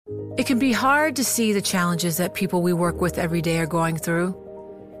It can be hard to see the challenges that people we work with every day are going through.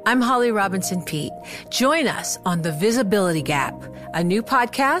 I'm Holly Robinson Peete. Join us on The Visibility Gap, a new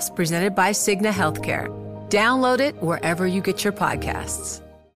podcast presented by Cigna Healthcare. Download it wherever you get your podcasts.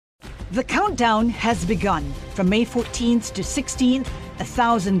 The countdown has begun. From May 14th to 16th,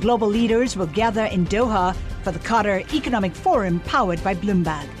 1,000 global leaders will gather in Doha for the Qatar Economic Forum powered by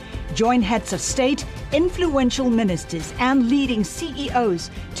Bloomberg. Join heads of state, influential ministers, and leading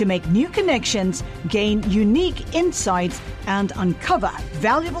CEOs to make new connections, gain unique insights, and uncover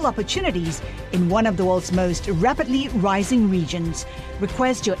valuable opportunities in one of the world's most rapidly rising regions.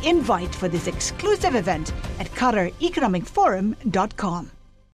 Request your invite for this exclusive event at QatarEconomicForum.com.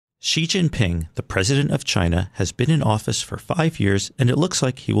 Xi Jinping, the president of China, has been in office for 5 years, and it looks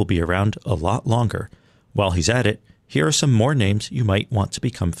like he will be around a lot longer. While he's at it, here are some more names you might want to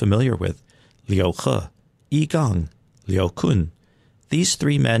become familiar with. Liu He, Yi Gang, Liu Kun. These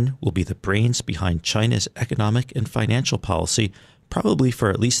three men will be the brains behind China's economic and financial policy, probably for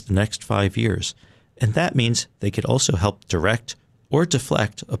at least the next 5 years. And that means they could also help direct or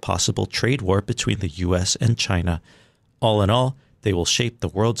deflect a possible trade war between the U.S. and China. All in all, they will shape the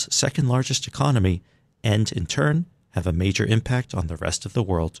world's second largest economy and, in turn, have a major impact on the rest of the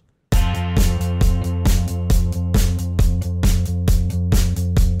world.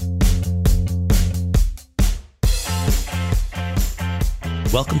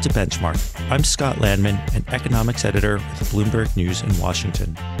 Welcome to Benchmark. I'm Scott Landman, an economics editor with Bloomberg News in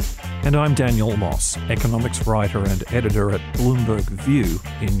Washington. And I'm Daniel Moss, economics writer and editor at Bloomberg View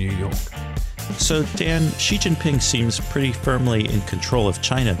in New York. So, Dan, Xi Jinping seems pretty firmly in control of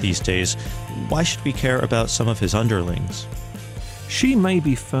China these days. Why should we care about some of his underlings? Xi may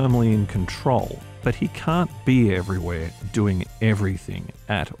be firmly in control, but he can't be everywhere doing everything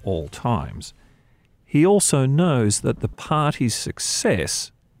at all times. He also knows that the party's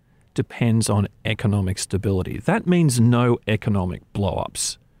success depends on economic stability. That means no economic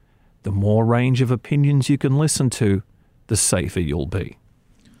blow-ups. The more range of opinions you can listen to, the safer you'll be.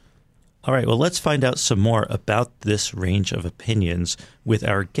 All right, well, let's find out some more about this range of opinions with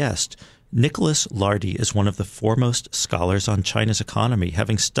our guest. Nicholas Lardy is one of the foremost scholars on China's economy,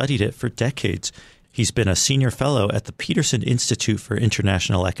 having studied it for decades. He's been a senior fellow at the Peterson Institute for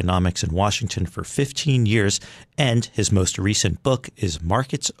International Economics in Washington for 15 years, and his most recent book is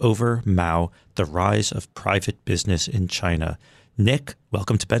Markets Over Mao, The Rise of Private Business in China. Nick,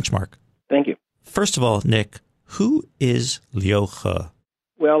 welcome to Benchmark. Thank you. First of all, Nick, who is Liu He?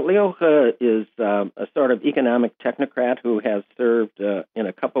 Well, Liu He is a sort of economic technocrat who has served in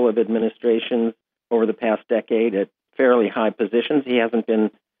a couple of administrations over the past decade at fairly high positions. He hasn't been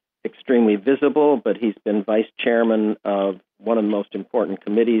extremely visible, but he's been vice chairman of one of the most important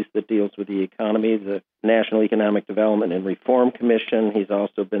committees that deals with the economy, the National Economic Development and Reform Commission. He's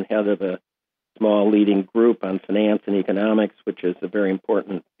also been head of a small leading group on finance and economics, which is a very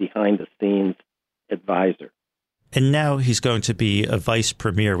important behind-the-scenes advisor. And now he's going to be a vice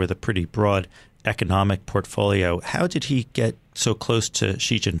premier with a pretty broad economic portfolio. How did he get so close to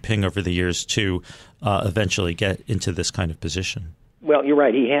Xi Jinping over the years to eventually get into this kind of position? Well, you're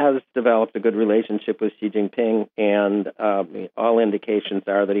right. He has developed a good relationship with Xi Jinping, and all indications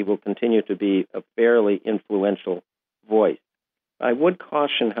are that he will continue to be a fairly influential voice. I would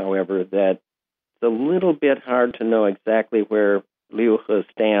caution, however, that it's a little bit hard to know exactly where Liu He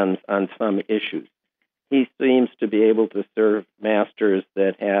stands on some issues. He seems to be able to serve masters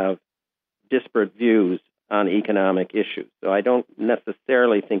that have disparate views on economic issues. So I don't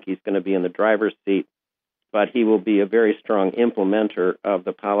necessarily think he's going to be in the driver's seat, but he will be a very strong implementer of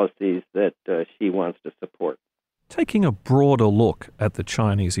the policies that Xi wants to support. Taking a broader look at the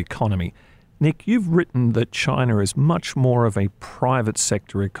Chinese economy, Nick, you've written that China is much more of a private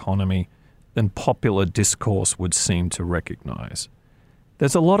sector economy than popular discourse would seem to recognize.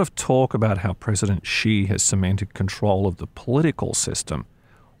 There's a lot of talk about how President Xi has cemented control of the political system.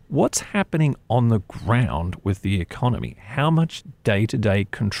 What's happening on the ground with the economy? How much day-to-day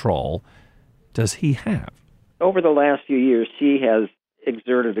control does he have? Over the last few years, Xi has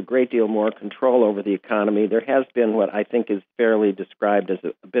exerted a great deal more control over the economy. There has been what I think is fairly described as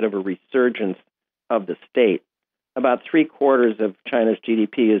a bit of a resurgence of the state. About 3/4 of China's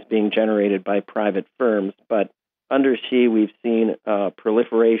GDP is being generated by private firms, but under Xi, we've seen a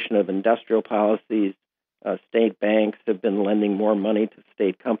proliferation of industrial policies. State banks have been lending more money to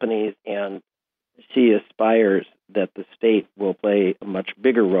state companies, and Xi aspires that the state will play a much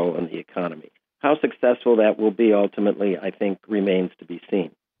bigger role in the economy. How successful that will be ultimately, I think, remains to be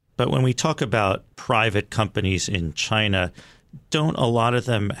seen. But when we talk about private companies in China, don't a lot of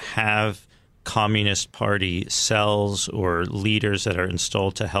them have Communist Party cells or leaders that are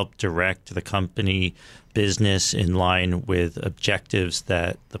installed to help direct the company business in line with objectives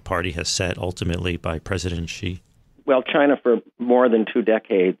that the party has set ultimately by President Xi? Well, China for more than 2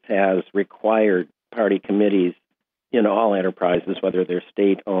 decades has required party committees in all enterprises, whether they're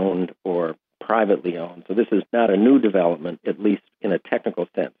state-owned or privately owned. So this is not a new development, at least in a technical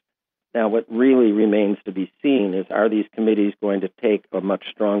sense. Now, what really remains to be seen is, are these committees going to take a much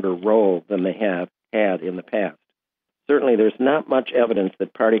stronger role than they have had in the past? Certainly, there's not much evidence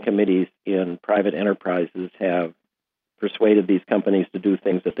that party committees in private enterprises have persuaded these companies to do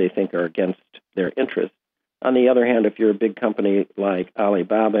things that they think are against their interests. On the other hand, if you're a big company like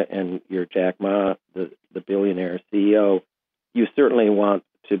Alibaba and you're Jack Ma, the billionaire CEO, you certainly want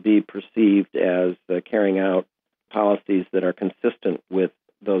to be perceived as carrying out policies that are consistent with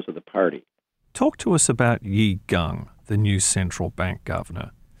those of the party. Talk to us about Yi Gang, the new central bank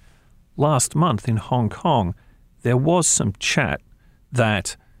governor. Last month in Hong Kong, there was some chat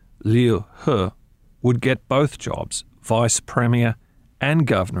that Liu He would get both jobs, vice premier and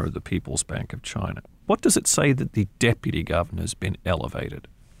governor of the People's Bank of China. What does it say that the deputy governor's been elevated?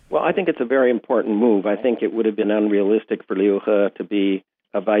 Well, I think it's a very important move. I think it would have been unrealistic for Liu He to be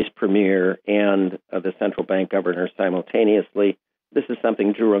a vice premier and the central bank governor simultaneously. This is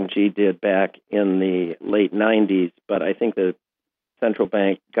something Zhu Rongji did back in the late 90s, but I think the central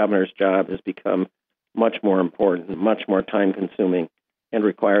bank governor's job has become much more important, much more time-consuming, and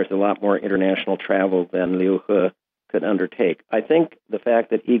requires a lot more international travel than Liu He could undertake. I think the fact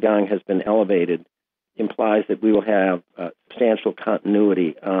that Yi Gang has been elevated implies that we will have substantial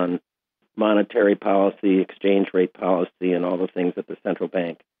continuity on monetary policy, exchange rate policy, and all the things that the central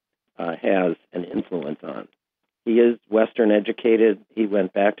bank has an influence on. He is Western educated. He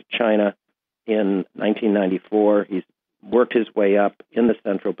went back to China in 1994. He's worked his way up in the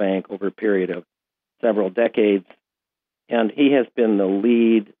central bank over a period of several decades, and he has been the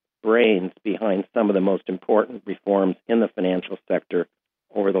lead brains behind some of the most important reforms in the financial sector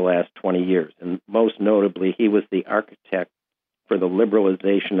over the last 20 years. And most notably, he was the architect for the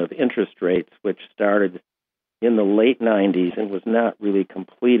liberalization of interest rates, which started in the late 90s and was not really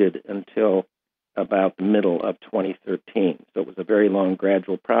completed until about the middle of 2013. So it was a very long,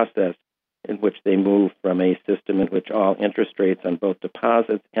 gradual process in which they moved from a system in which all interest rates on both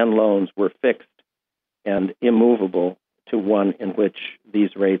deposits and loans were fixed and immovable to one in which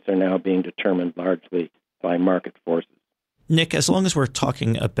these rates are now being determined largely by market forces. Nick, as long as we're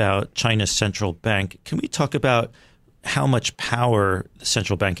talking about China's central bank, can we talk about how much power the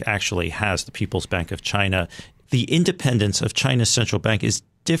central bank actually has, the People's Bank of China? The independence of China's central bank is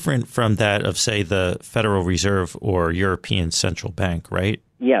different from that of, say, the Federal Reserve or European Central Bank, right?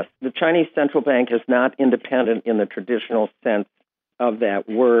 Yes. The Chinese central bank is not independent in the traditional sense of that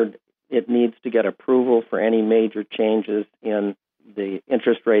word. It needs to get approval for any major changes in the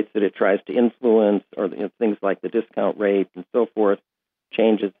interest rates that it tries to influence, or things like the discount rate and so forth.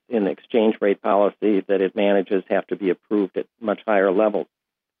 Changes in exchange rate policy that it manages have to be approved at much higher levels.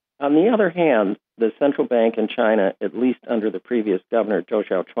 On the other hand, the central bank in China, at least under the previous governor, Zhou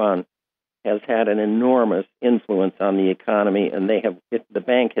Xiaochuan, has had an enormous influence on the economy, and the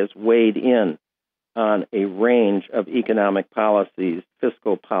bank has weighed in on a range of economic policies,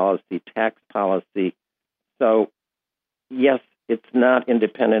 fiscal policy, tax policy. So, yes, it's not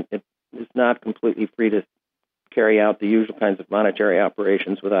independent. It is not completely free to carry out the usual kinds of monetary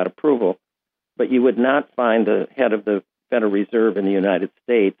operations without approval, but you would not find the head of the Federal Reserve in the United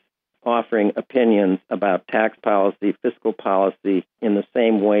States offering opinions about tax policy, fiscal policy in the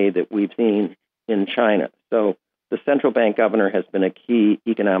same way that we've seen in China. So the central bank governor has been a key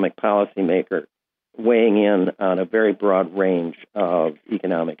economic policymaker, weighing in on a very broad range of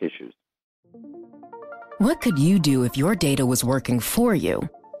economic issues. What could you do if your data was working for you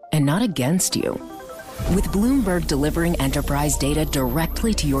and not against you? With Bloomberg delivering enterprise data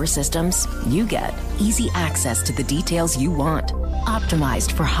directly to your systems, you get easy access to the details you want,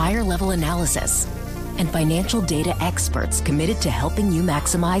 optimized for higher-level analysis, and financial data experts committed to helping you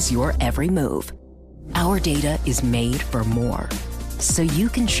maximize your every move. Our data is made for more, so you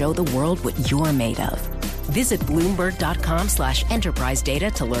can show the world what you're made of. Visit Bloomberg.com/enterprise data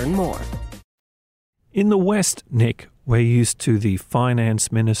to learn more. In the West, Nick, we're used to the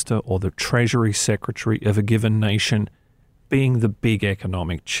finance minister or the treasury secretary of a given nation being the big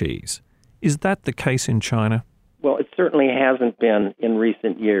economic cheese. Is that the case in China? Well, it certainly hasn't been in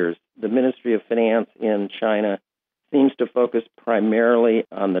recent years. The Ministry of Finance in China seems to focus primarily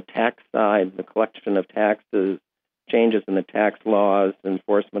on the tax side, the collection of taxes, changes in the tax laws,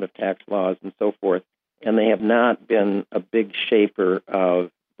 enforcement of tax laws, and so forth. And they have not been a big shaper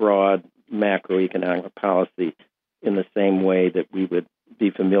of broad macroeconomic policy in the same way that we would be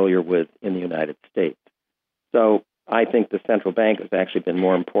familiar with in the United States. So I think the central bank has actually been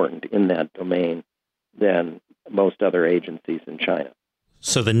more important in that domain than most other agencies in China.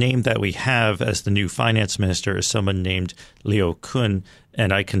 So the name that we have as the new finance minister is someone named Liu Kun.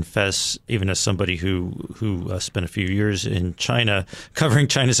 And I confess, even as somebody who spent a few years in China covering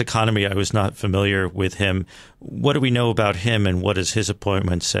China's economy, I was not familiar with him. What do we know about him, and what does his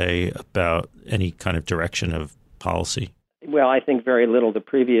appointment say about any kind of direction of policy? Well, I think very little. The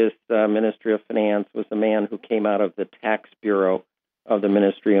previous Ministry of Finance was a man who came out of the tax bureau of the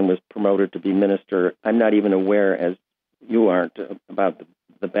ministry and was promoted to be minister. I'm not even aware, as you aren't, about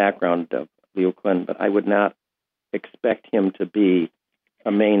the background of Liu Kun, but I would not expect him to be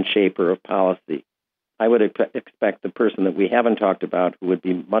a main shaper of policy. I would expect the person that we haven't talked about, who would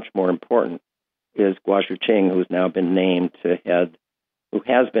be much more important, is Guo Zhiqing, who's now been named to head, who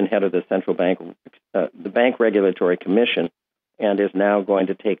has been head of the central bank, the Bank Regulatory Commission, and is now going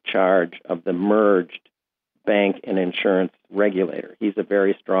to take charge of the merged bank and insurance regulator. He's a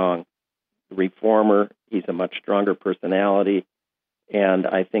very strong reformer. He's a much stronger personality, and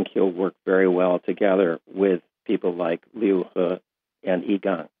I think he'll work very well together with people like Liu He and Yi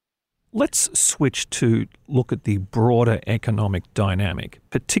Gang. Let's switch to look at the broader economic dynamic,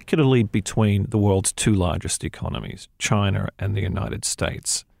 particularly between the world's two largest economies, China and the United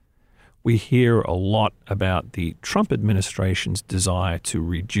States. We hear a lot about the Trump administration's desire to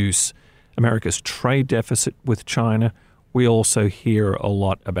reduce America's trade deficit with China. We also hear a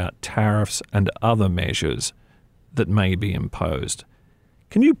lot about tariffs and other measures that may be imposed.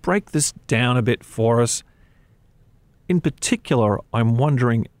 Can you break this down a bit for us? In particular, I'm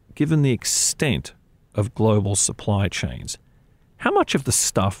wondering, given the extent of global supply chains, how much of the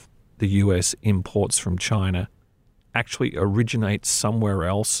stuff the US imports from China actually originates somewhere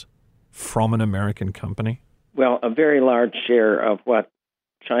else from an American company? Well, a very large share of what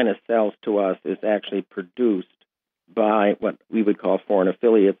China sells to us is actually produced by what we would call foreign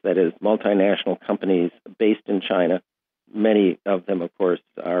affiliates, that is, multinational companies based in China. Many of them, of course,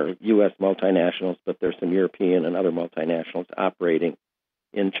 are U.S. multinationals, but there's some European and other multinationals operating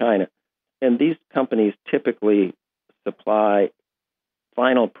in China. And these companies typically supply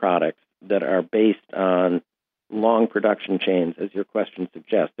final products that are based on long production chains, as your question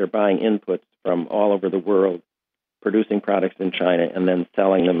suggests. They're buying inputs from all over the world, producing products in China, and then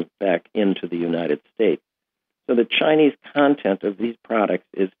selling them back into the United States. So the Chinese content of these products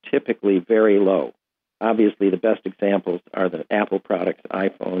is typically very low. Obviously, the best examples are the Apple products,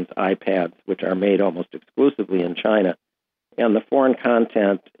 iPhones, iPads, which are made almost exclusively in China. And the foreign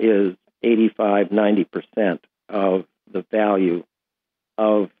content is 85-90% of the value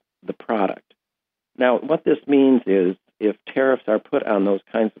of the product. Now, what this means is if tariffs are put on those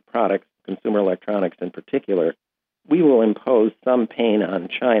kinds of products, consumer electronics in particular, we will impose some pain on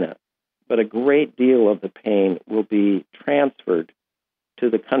China, but a great deal of the pain will be transferred to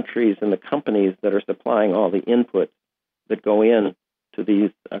the countries and the companies that are supplying all the inputs that go in to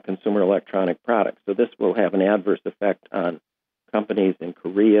these consumer electronic products. So this will have an adverse effect on companies in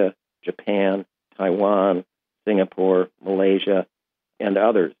Korea, Japan, Taiwan, Singapore, Malaysia, and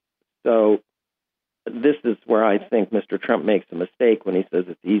others. So this is where I think Mr. Trump makes a mistake when he says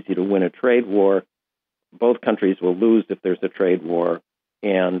it's easy to win a trade war. Both countries will lose if there's a trade war,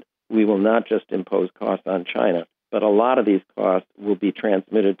 and we will not just impose costs on China, but a lot of these costs will be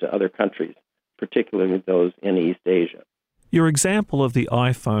transmitted to other countries, particularly those in East Asia. Your example of the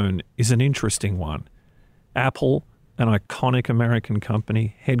iPhone is an interesting one. Apple, an iconic American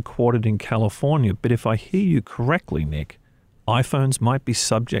company headquartered in California, but if I hear you correctly, Nick, iPhones might be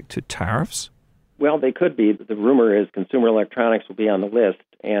subject to tariffs? Well, they could be. The rumor is consumer electronics will be on the list,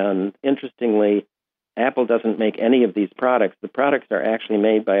 and interestingly, Apple doesn't make any of these products. The products are actually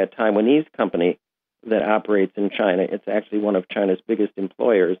made by a Taiwanese company that operates in China. It's actually one of China's biggest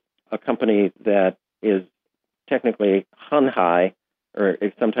employers, a company that is technically Hanhai, or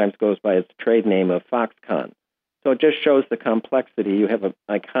it sometimes goes by its trade name of Foxconn. So it just shows the complexity. You have an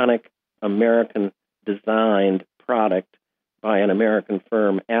iconic American-designed product by an American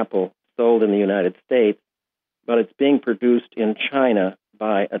firm, Apple, sold in the United States, but it's being produced in China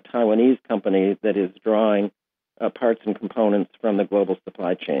by a Taiwanese company that is drawing parts and components from the global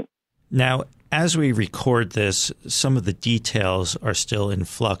supply chain. Now, as we record this, some of the details are still in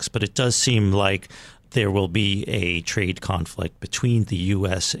flux, but it does seem like there will be a trade conflict between the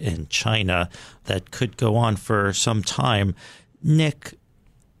U.S. and China that could go on for some time. Nick,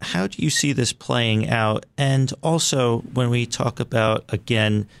 how do you see this playing out? And also, when we talk about,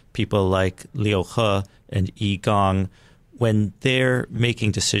 again, people like Liu He and Yi Gang, when they're making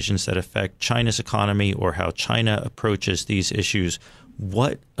decisions that affect China's economy or how China approaches these issues,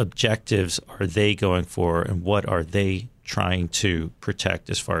 what objectives are they going for and what are they trying to protect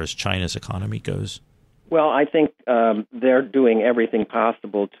as far as China's economy goes? Well, I think they're doing everything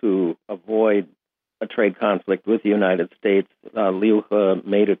possible to avoid a trade conflict with the United States. Liu He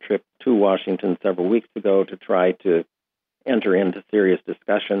made a trip to Washington several weeks ago to try to enter into serious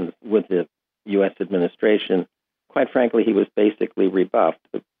discussions with the U.S. administration. Quite frankly, he was basically rebuffed.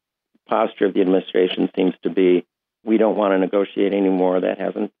 The posture of the administration seems to be, we don't want to negotiate anymore. That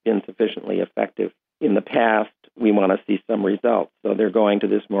hasn't been sufficiently effective in the past. We want to see some results. So they're going to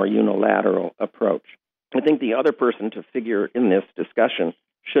this more unilateral approach. I think the other person to figure in this discussion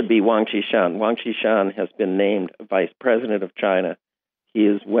should be Wang Qishan. Wang Qishan has been named vice president of China. He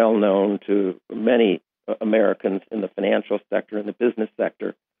is well known to many Americans in the financial sector and the business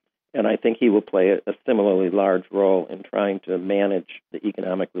sector, and I think he will play a similarly large role in trying to manage the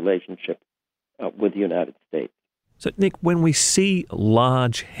economic relationship with the United States. So, Nick, when we see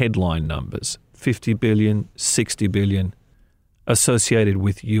large headline numbers, 50 billion, 60 billion, associated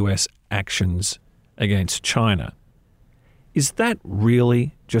with U.S. actions against China, is that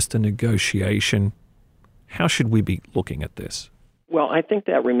really just a negotiation? How should we be looking at this? Well, I think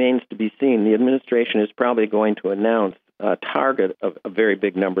that remains to be seen. The administration is probably going to announce a target of a very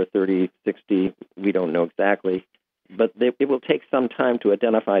big number, 30, 60, we don't know exactly, but it will take some time to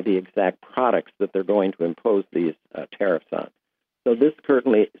identify the exact products that they're going to impose these tariffs on. So this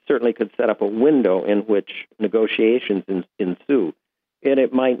certainly could set up a window in which negotiations ensue. And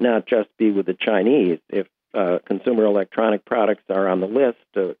it might not just be with the Chinese. If consumer electronic products are on the list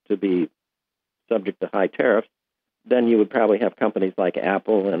to be subject to high tariffs, then you would probably have companies like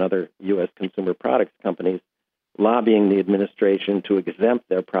Apple and other U.S. consumer products companies lobbying the administration to exempt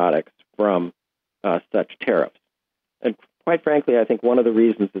their products from such tariffs. And quite frankly, I think one of the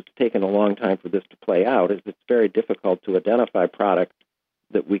reasons it's taken a long time for this to play out is it's very difficult to identify products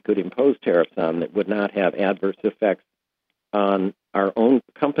that we could impose tariffs on that would not have adverse effects on our own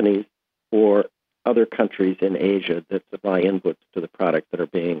companies or other countries in Asia that supply inputs to the products that are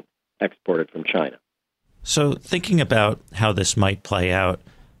being exported from China. So thinking about how this might play out,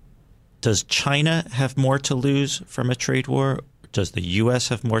 does China have more to lose from a trade war? Does the U.S.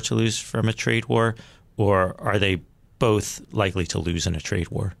 have more to lose from a trade war? Or are they both likely to lose in a trade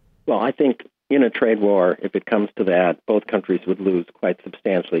war? Well, I think in a trade war, if it comes to that, both countries would lose quite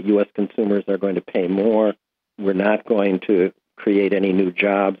substantially. U.S. consumers are going to pay more. We're not going to create any new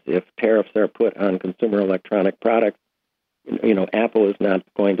jobs. If tariffs are put on consumer electronic products, Apple is not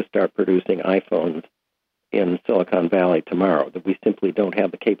going to start producing iPhones in Silicon Valley tomorrow. That we simply don't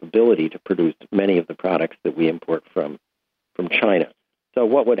have the capability to produce many of the products that we import from China. So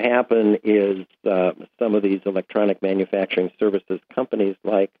what would happen is some of these electronic manufacturing services companies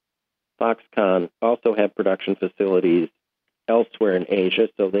like Foxconn also have production facilities elsewhere in Asia,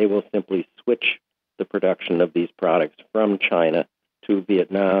 so they will simply switch the production of these products from China to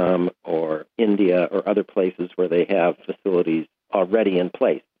Vietnam or India or other places where they have facilities already in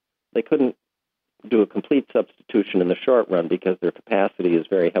place. They couldn't do a complete substitution in the short run because their capacity is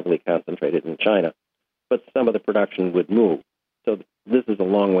very heavily concentrated in China, but some of the production would move. So this is a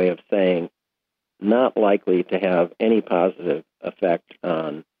long way of saying not likely to have any positive effect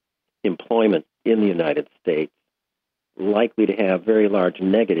on employment in the United States, likely to have very large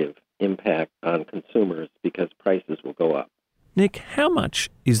negative impact on consumers because prices will go up. Nick, how much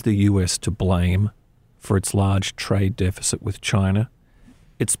is the US to blame for its large trade deficit with China?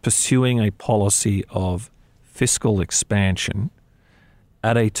 It's pursuing a policy of fiscal expansion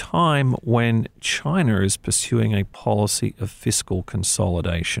at a time when China is pursuing a policy of fiscal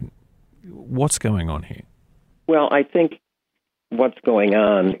consolidation. What's going on here? Well, I think what's going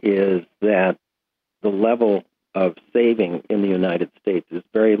on is that the level of saving in the United States is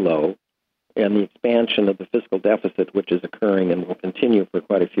very low, and the expansion of the fiscal deficit, which is occurring and will continue for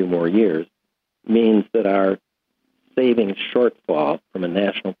quite a few more years, means that our savings shortfall from a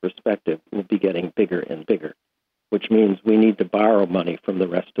national perspective will be getting bigger and bigger, which means we need to borrow money from the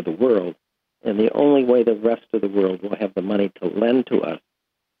rest of the world. And the only way the rest of the world will have the money to lend to us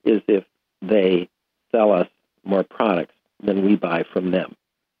is if they sell us more products than we buy from them.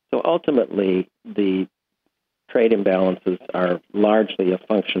 So ultimately, the trade imbalances are largely a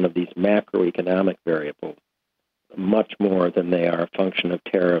function of these macroeconomic variables, much more than they are a function of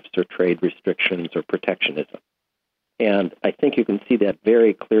tariffs or trade restrictions or protectionism. And I think you can see that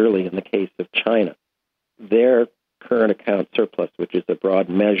very clearly in the case of China. Their current account surplus, which is a broad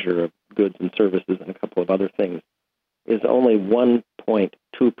measure of goods and services and a couple of other things, is only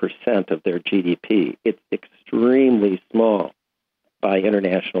 1.2% of their GDP. It's extremely small by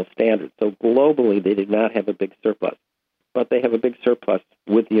international standards. So globally, they did not have a big surplus. But they have a big surplus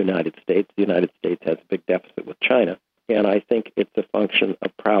with the United States. The United States has a big deficit with China. And I think it's a function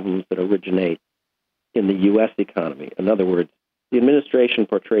of problems that originate in the U.S. economy. In other words, the administration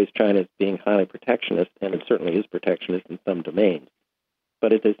portrays China as being highly protectionist, and it certainly is protectionist in some domains.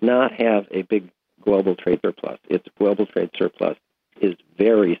 But it does not have a big global trade surplus. Its global trade surplus is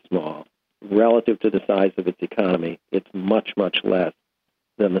very small. Relative to the size of its economy, it's much, much less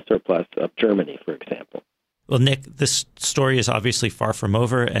than the surplus of Germany, for example. Well, Nick, this story is obviously far from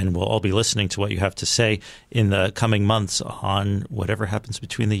over, and we'll all be listening to what you have to say in the coming months on whatever happens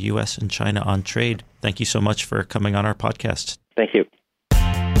between the U.S. and China on trade. Thank you so much for coming on our podcast. Thank you.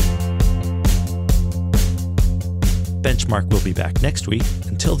 Benchmark will be back next week.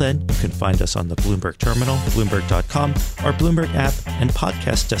 Until then, you can find us on the Bloomberg Terminal, Bloomberg.com, our Bloomberg app, and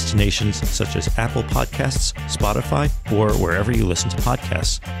podcast destinations such as Apple Podcasts, Spotify, or wherever you listen to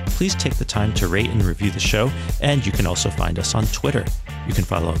podcasts. Please take the time to rate and review the show, and you can also find us on Twitter. You can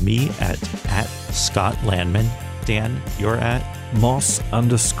follow me at Scott Landman. Dan, you're at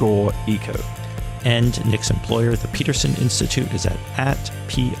Moss_eco. And Nick's employer, the Peterson Institute, is at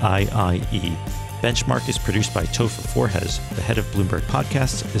PIIE. Benchmark is produced by Topher Forhes. The head of Bloomberg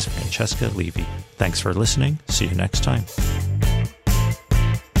Podcasts is Francesca Levy. Thanks for listening. See you next time.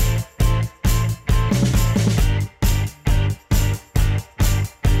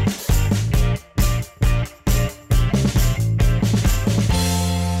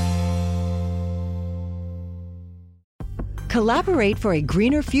 Collaborate for a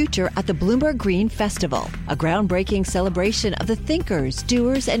greener future at the Bloomberg Green Festival, a groundbreaking celebration of the thinkers,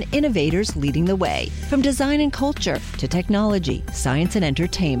 doers, and innovators leading the way. From design and culture to technology, science, and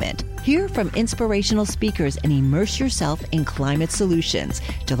entertainment. Hear from inspirational speakers and immerse yourself in climate solutions.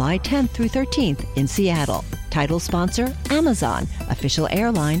 July 10th through 13th in Seattle. Title sponsor, Amazon. Official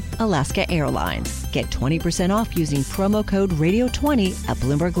airline, Alaska Airlines. Get 20% off using promo code radio20 at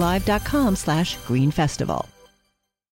BloombergLive.com/Green Festival.